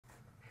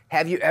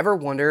Have you ever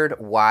wondered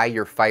why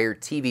your Fire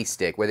TV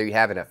stick, whether you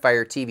have a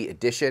Fire TV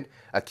Edition,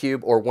 a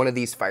Cube, or one of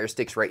these Fire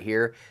Sticks right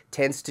here,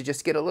 tends to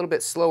just get a little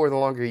bit slower the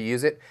longer you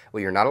use it?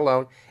 Well, you're not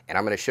alone, and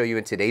I'm going to show you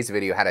in today's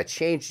video how to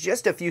change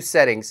just a few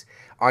settings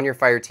on your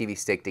Fire TV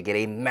stick to get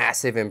a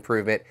massive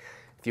improvement.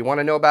 If you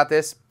want to know about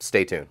this,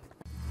 stay tuned.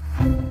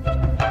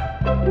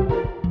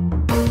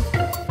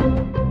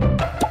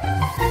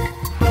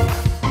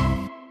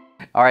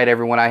 All right,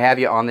 everyone, I have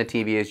you on the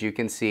TV, as you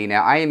can see.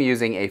 Now, I am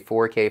using a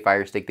 4K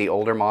Fire Stick, the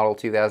older model,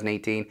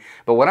 2018,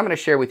 but what I'm going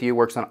to share with you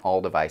works on all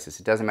devices.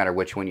 It doesn't matter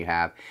which one you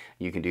have,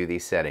 you can do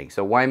these settings.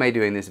 So why am I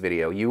doing this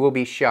video? You will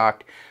be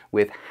shocked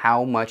with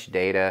how much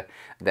data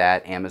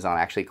that Amazon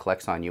actually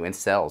collects on you and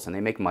sells, and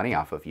they make money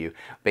off of you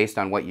based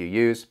on what you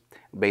use,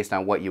 based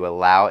on what you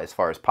allow as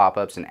far as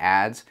pop-ups and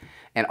ads,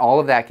 and all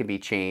of that can be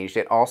changed.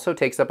 It also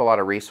takes up a lot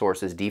of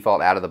resources default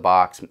out of the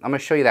box. I'm going to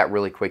show you that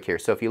really quick here.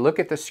 So if you look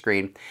at the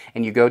screen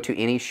and you go to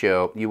any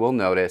show, you will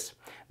notice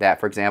that,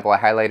 for example, I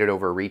highlighted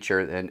over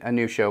Reacher, a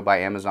new show by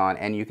Amazon,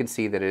 and you can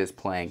see that it is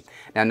playing.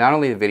 Now, not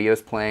only the video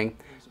is playing,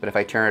 but if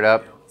I turn it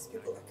up,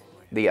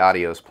 the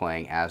audio is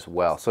playing as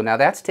well. So now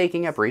that's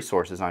taking up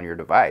resources on your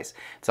device.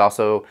 It's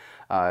also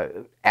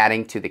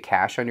adding to the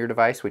cache on your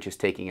device, which is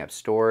taking up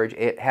storage.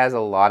 It has a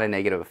lot of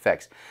negative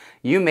effects.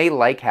 You may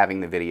like having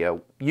the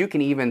video. You can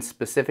even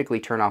specifically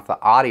turn off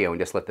the audio and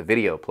just let the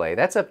video play.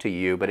 That's up to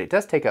you, but it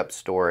does take up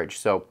storage.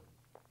 So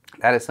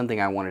that is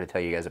something I wanted to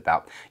tell you guys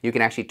about. You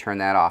can actually turn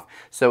that off.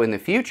 So in the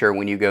future,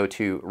 when you go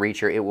to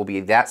Reacher, it will be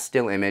that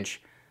still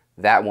image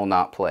that will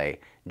not play,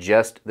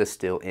 just the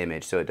still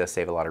image. So it does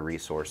save a lot of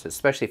resources,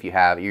 especially if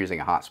you're using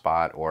a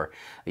hotspot or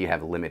you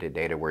have limited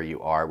data where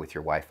you are with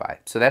your Wi-Fi.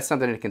 So that's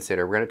something to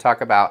consider. We're going to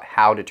talk about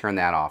how to turn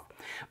that off.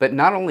 But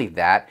not only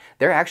that,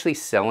 they're actually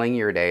selling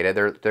your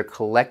data. They're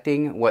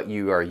collecting what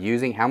you are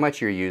using, how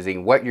much you're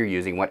using, what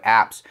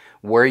apps,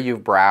 where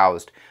you've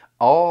browsed.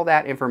 All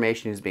that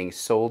information is being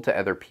sold to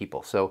other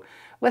people. So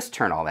let's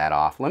turn all that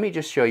off. Let me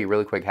just show you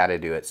really quick how to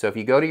do it. So if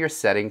you go to your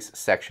settings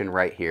section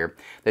right here,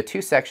 the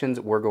two sections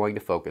we're going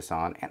to focus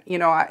on, and you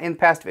know, in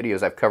past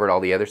videos I've covered all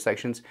the other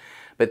sections,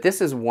 but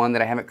this is one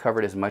that I haven't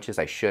covered as much as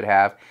I should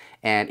have,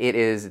 and it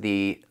is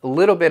the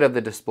little bit of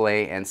the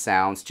display and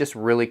sounds. Just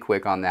really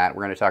quick on that,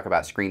 we're going to talk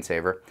about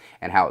screensaver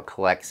and how it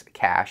collects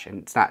cache, and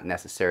it's not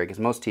necessary because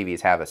most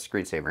TVs have a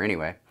screensaver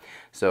anyway.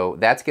 So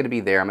that's going to be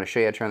there. I'm going to show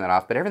you how to turn that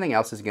off, but everything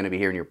else is going to be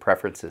here in your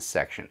preferences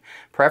section.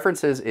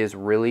 Preferences is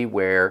really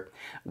where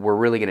we're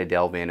really going to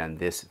delve in on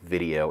this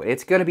video.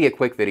 It's going to be a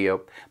quick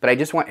video, but I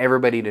just want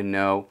everybody to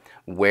know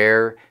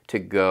where to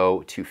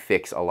go to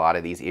fix a lot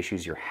of these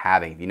issues you're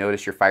having. If you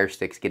notice your Fire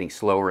Stick's getting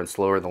slower and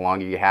slower the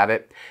longer you have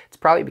it, it's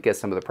probably because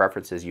some of the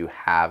preferences you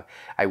have.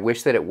 I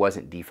wish that it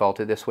wasn't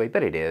defaulted this way,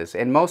 but it is.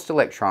 And most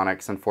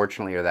electronics,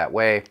 unfortunately, are that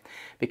way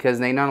because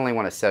they not only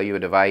want to sell you a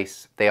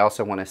device, they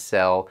also want to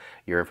sell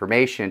your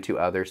information to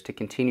others to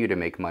continue to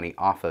make money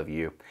off of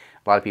you.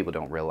 A lot of people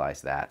don't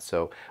realize that.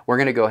 So we're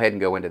going to go ahead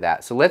and go into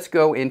that. So let's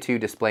go into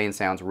display and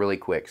sounds really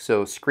quick.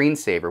 So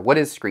screensaver, what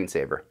is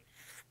screensaver?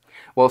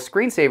 Well,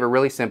 screensaver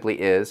really simply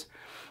is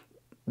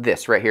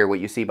this right here, what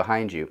you see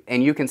behind you.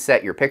 And you can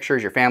set your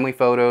pictures, your family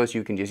photos.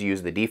 You can just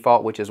use the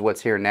default, which is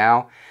what's here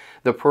now.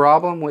 The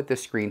problem with the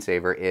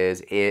screensaver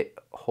is it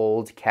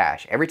holds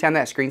cache. Every time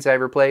that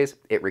screensaver plays,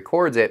 it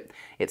records it.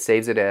 It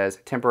saves it as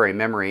temporary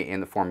memory in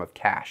the form of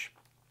cache.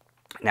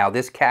 Now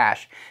this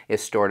cache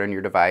is stored on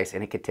your device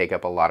and it could take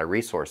up a lot of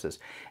resources.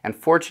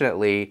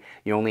 Unfortunately,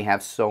 you only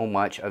have so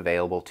much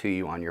available to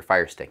you on your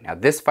Fire Stick. Now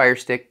this Fire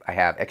Stick, I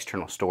have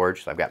external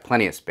storage, so I've got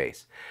plenty of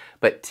space.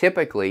 But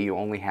typically you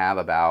only have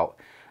about,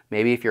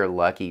 maybe if you're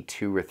lucky,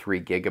 2 or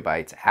 3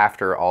 gigabytes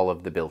after all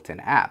of the built-in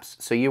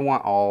apps. So you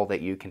want all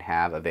that you can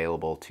have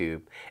available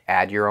to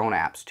add your own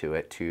apps to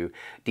it, to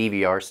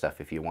DVR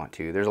stuff if you want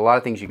to. There's a lot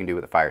of things you can do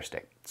with a Fire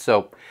Stick.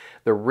 So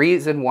the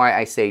reason why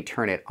I say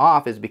turn it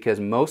off is because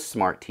most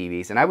smart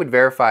TVs, and I would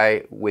verify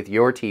with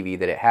your TV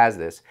that it has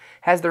this,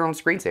 has their own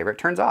screensaver. It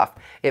turns off.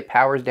 It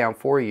powers down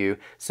for you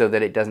so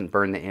that it doesn't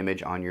burn the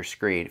image on your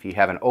screen. If you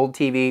have an old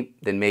TV,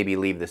 then maybe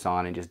leave this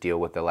on and just deal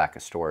with the lack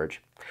of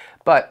storage.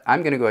 But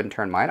I'm going to go ahead and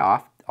turn mine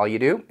off. All you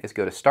do is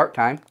go to start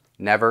time,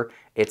 never,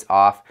 it's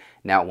off.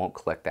 Now it won't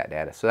collect that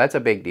data. So that's a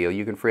big deal.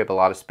 You can free up a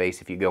lot of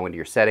space if you go into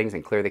your settings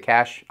and clear the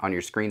cache on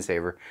your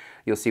screensaver.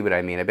 You'll see what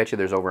I mean. I bet you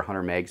there's over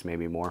 100 megs,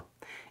 maybe more,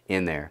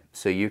 in there.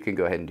 So you can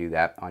go ahead and do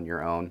that on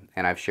your own.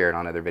 And I've shared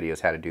on other videos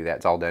how to do that.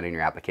 It's all done in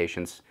your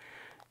applications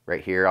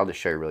right here. I'll just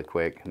show you really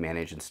quick.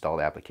 Manage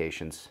installed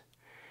applications.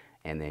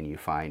 And then you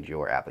find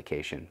your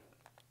application.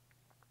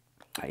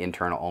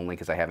 Internal only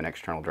because I have an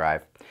external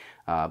drive.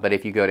 But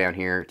if you go down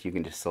here, you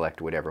can just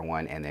select whatever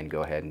one and then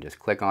go ahead and just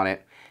click on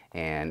it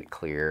and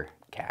clear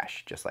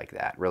cache just like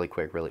that. Really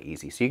quick, really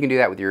easy. So you can do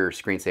that with your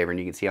screensaver and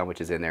you can see how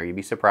much is in there. You'd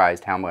be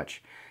surprised how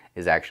much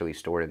is actually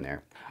stored in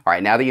there. All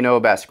right, now that you know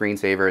about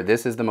screensaver,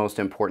 this is the most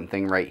important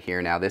thing right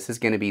here. Now this is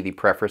going to be the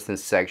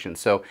preferences section.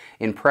 So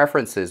in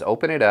preferences,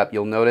 open it up.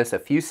 You'll notice a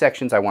few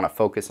sections I want to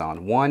focus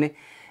on. One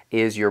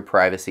is your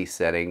privacy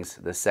settings.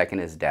 The second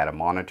is data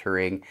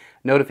monitoring,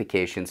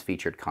 notifications,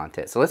 featured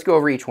content. So let's go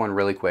over each one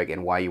really quick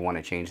and why you want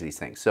to change these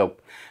things. So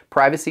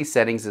privacy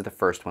settings is the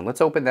first one.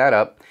 Let's open that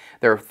up.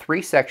 There are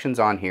 3 sections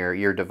on here: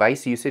 your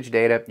device usage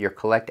data, your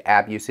collect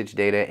app usage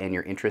data, and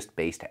your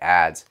interest-based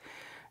ads.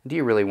 Do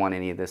you really want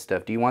any of this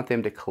stuff? Do you want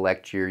them to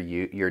collect your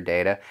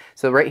data?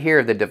 So right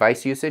here, the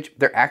device usage,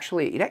 they're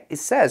actually, it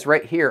says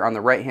right here on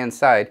the right-hand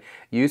side,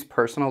 use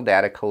personal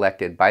data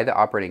collected by the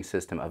operating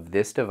system of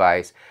this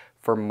device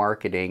for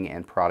marketing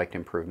and product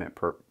improvement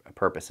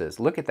purposes.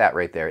 Look at that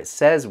right there. It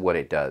says what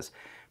it does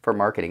for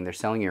marketing. They're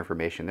selling your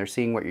information. They're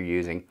seeing what you're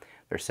using.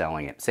 They're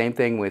selling it. Same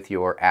thing with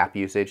your app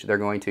usage. They're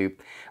going to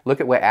look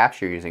at what apps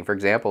you're using. For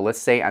example,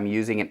 let's say I'm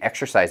using an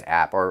exercise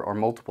app or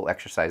multiple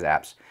exercise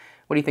apps.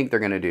 What do you think they're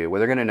going to do? Well,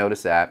 they're going to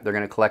notice that. They're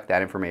going to collect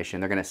that information.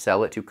 They're going to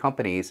sell it to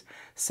companies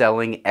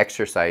selling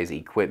exercise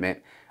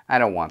equipment. I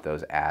don't want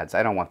those ads.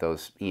 I don't want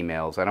those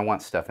emails. I don't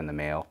want stuff in the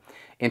mail.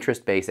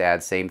 Interest-based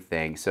ads, same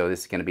thing. So this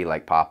is going to be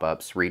like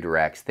pop-ups,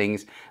 redirects,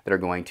 things that are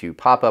going to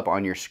pop up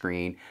on your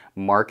screen,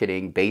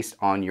 marketing based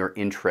on your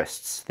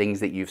interests, things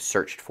that you've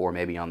searched for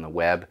maybe on the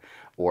web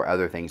or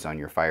other things on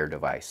your Fire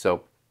device.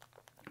 So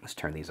let's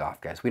turn these off,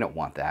 guys. We don't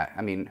want that.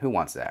 I mean, who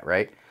wants that,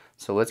 right?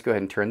 So let's go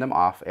ahead and turn them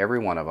off, every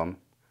one of them.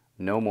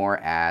 No more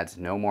ads,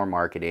 no more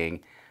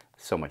marketing.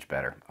 So much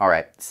better. All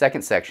right,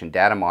 second section,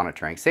 data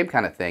monitoring. Same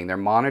kind of thing. They're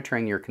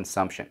monitoring your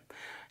consumption.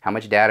 How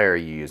much data are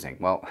you using?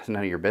 Well, it's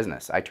none of your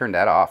business. I turned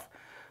that off.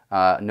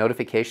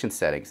 Notification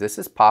settings. This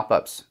is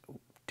pop-ups.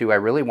 Do I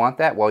really want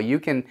that? Well,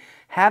 you can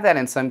have that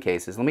in some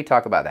cases. Let me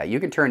talk about that. You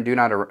can turn Do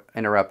Not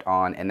Interrupt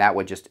on, and that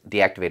would just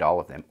deactivate all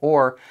of them.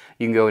 Or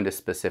you can go into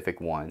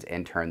specific ones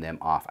and turn them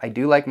off. I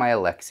do like my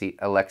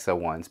Alexa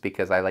ones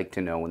because I like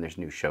to know when there's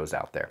new shows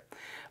out there.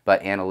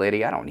 But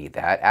Analytics, I don't need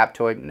that.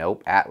 Aptoid,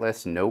 nope.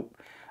 Atlas, nope.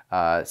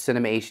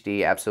 Cinema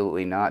HD,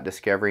 absolutely not.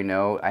 Discovery,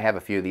 no. I have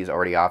a few of these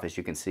already off, as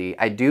you can see.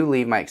 I do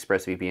leave my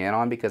ExpressVPN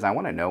on because I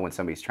want to know when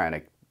somebody's trying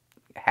to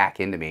hack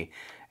into me.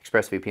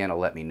 ExpressVPN will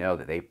let me know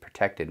that they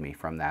protected me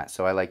from that.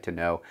 So I like to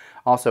know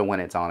also when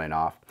it's on and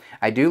off.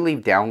 I do leave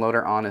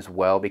Downloader on as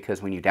well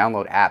because when you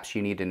download apps,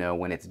 you need to know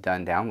when it's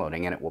done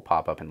downloading and it will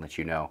pop up and let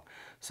you know.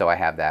 So I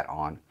have that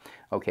on.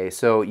 Okay,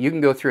 so you can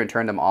go through and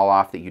turn them all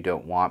off that you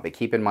don't want, but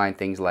keep in mind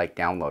things like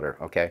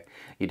Downloader, okay?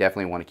 You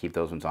definitely want to keep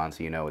those ones on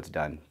so you know it's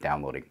done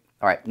downloading.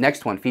 All right,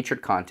 next one,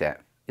 featured content.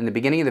 In the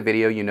beginning of the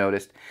video, you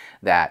noticed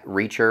that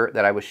Reacher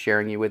that I was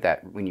sharing you with,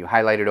 that when you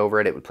highlighted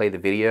over it, it would play the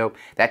video.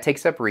 That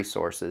takes up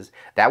resources.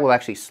 That will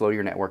actually slow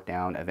your network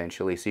down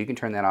eventually, so you can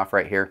turn that off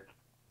right here.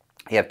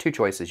 You have 2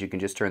 choices. You can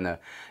just turn the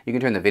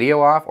video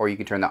off, or you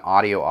can turn the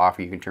audio off,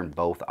 or you can turn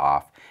both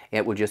off.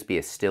 It will just be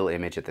a still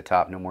image at the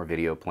top, no more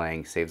video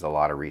playing, saves a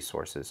lot of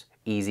resources.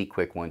 Easy,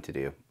 quick one to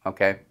do,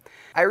 okay?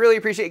 I really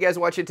appreciate you guys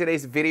watching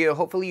today's video.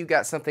 Hopefully you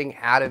got something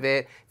out of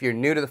it. If you're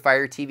new to the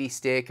Fire TV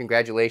Stick,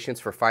 congratulations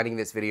for finding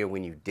this video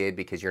when you did,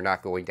 because you're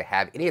not going to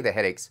have any of the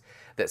headaches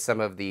that some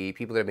of the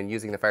people that have been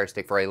using the Fire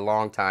Stick for a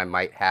long time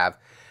might have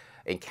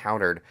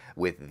encountered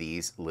with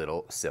these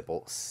little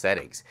simple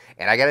settings.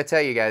 And I gotta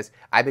tell you guys,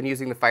 I've been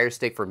using the Fire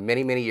Stick for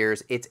many, many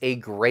years. It's a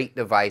great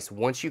device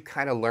once you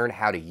kind of learn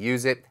how to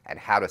use it and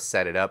how to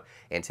set it up.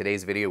 And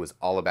today's video was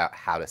all about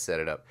how to set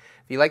it up.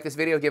 If you like this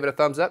video, give it a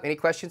thumbs up. Any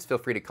questions, feel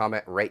free to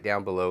comment right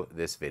down below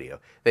this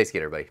video. Thanks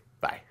again, everybody.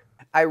 Bye.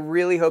 I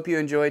really hope you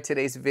enjoyed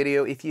today's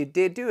video. If you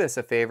did, do us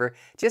a favor,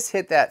 just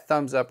hit that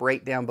thumbs up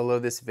right down below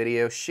this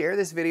video. Share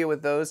this video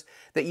with those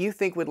that you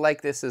think would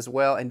like this as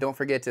well. And don't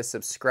forget to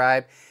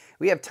subscribe.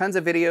 We have tons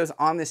of videos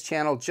on this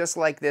channel just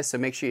like this, so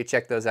make sure you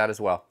check those out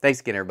as well. Thanks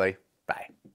again, everybody.